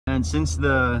And since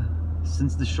the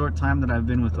short time that I've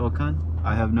been with Okan,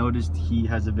 I have noticed he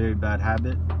has a very bad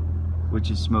habit, which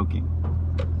is smoking.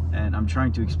 And I'm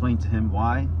trying to explain to him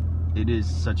why it is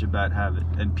such a bad habit.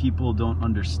 And people don't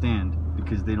understand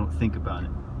because they don't think about it.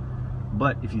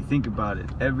 But if you think about it,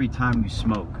 every time you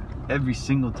smoke, every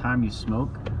single time you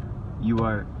smoke, you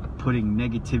are putting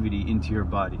negativity into your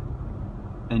body.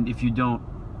 And if you don't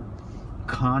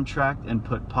contract and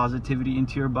put positivity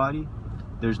into your body,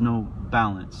 there's no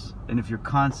balance. And if you're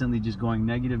constantly just going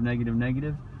negative, negative,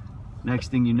 negative, next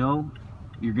thing you know,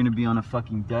 you're gonna be on a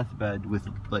fucking deathbed with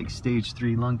like stage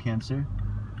 3 lung cancer,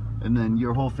 and then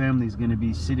your whole family is gonna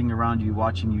be sitting around you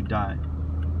watching you die.